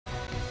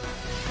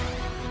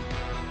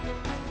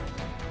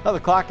Well, the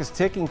clock is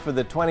ticking for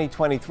the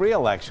 2023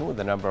 election with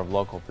a number of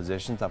local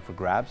positions up for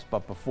grabs.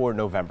 But before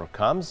November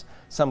comes,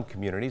 some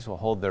communities will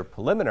hold their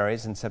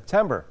preliminaries in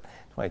September.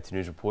 22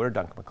 News reporter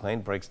Duncan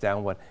McLean breaks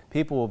down what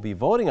people will be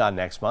voting on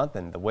next month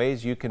and the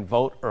ways you can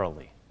vote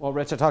early. Well,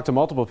 Rich, I talked to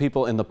multiple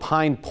people in the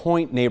Pine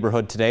Point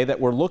neighborhood today that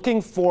were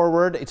looking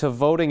forward to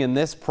voting in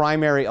this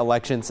primary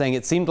election, saying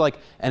it seemed like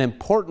an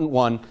important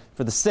one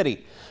for the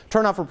city.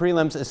 Turnout for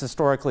prelims is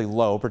historically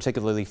low,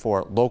 particularly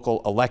for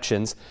local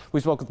elections. We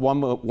spoke with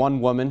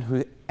one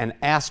woman and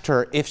asked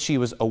her if she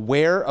was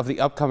aware of the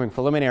upcoming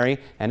preliminary,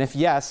 and if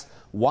yes,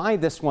 why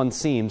this one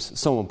seems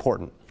so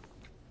important.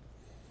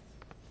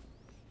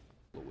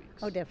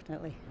 Oh,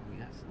 definitely. Oh,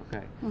 yes.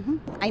 Okay.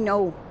 I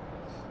know,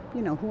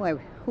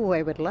 who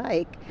I would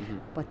like,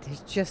 but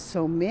there's just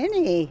so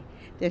many.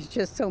 There's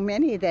just so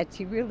many that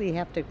you really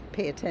have to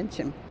pay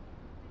attention.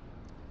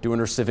 Doing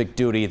her civic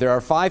duty. There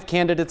are 5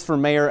 candidates for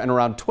mayor and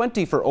around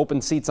 20 for open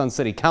seats on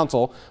city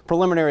council.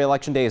 Preliminary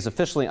election day is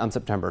officially on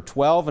September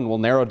 12 and will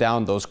narrow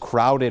down those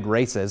crowded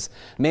races.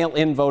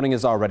 Mail-in voting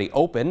is already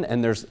open,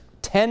 and there's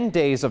 10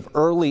 days of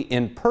early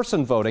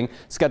in-person voting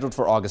scheduled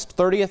for August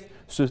 30th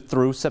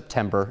through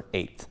September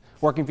 8th.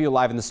 Working for you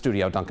live in the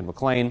studio, Duncan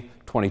McLean,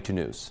 22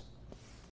 News.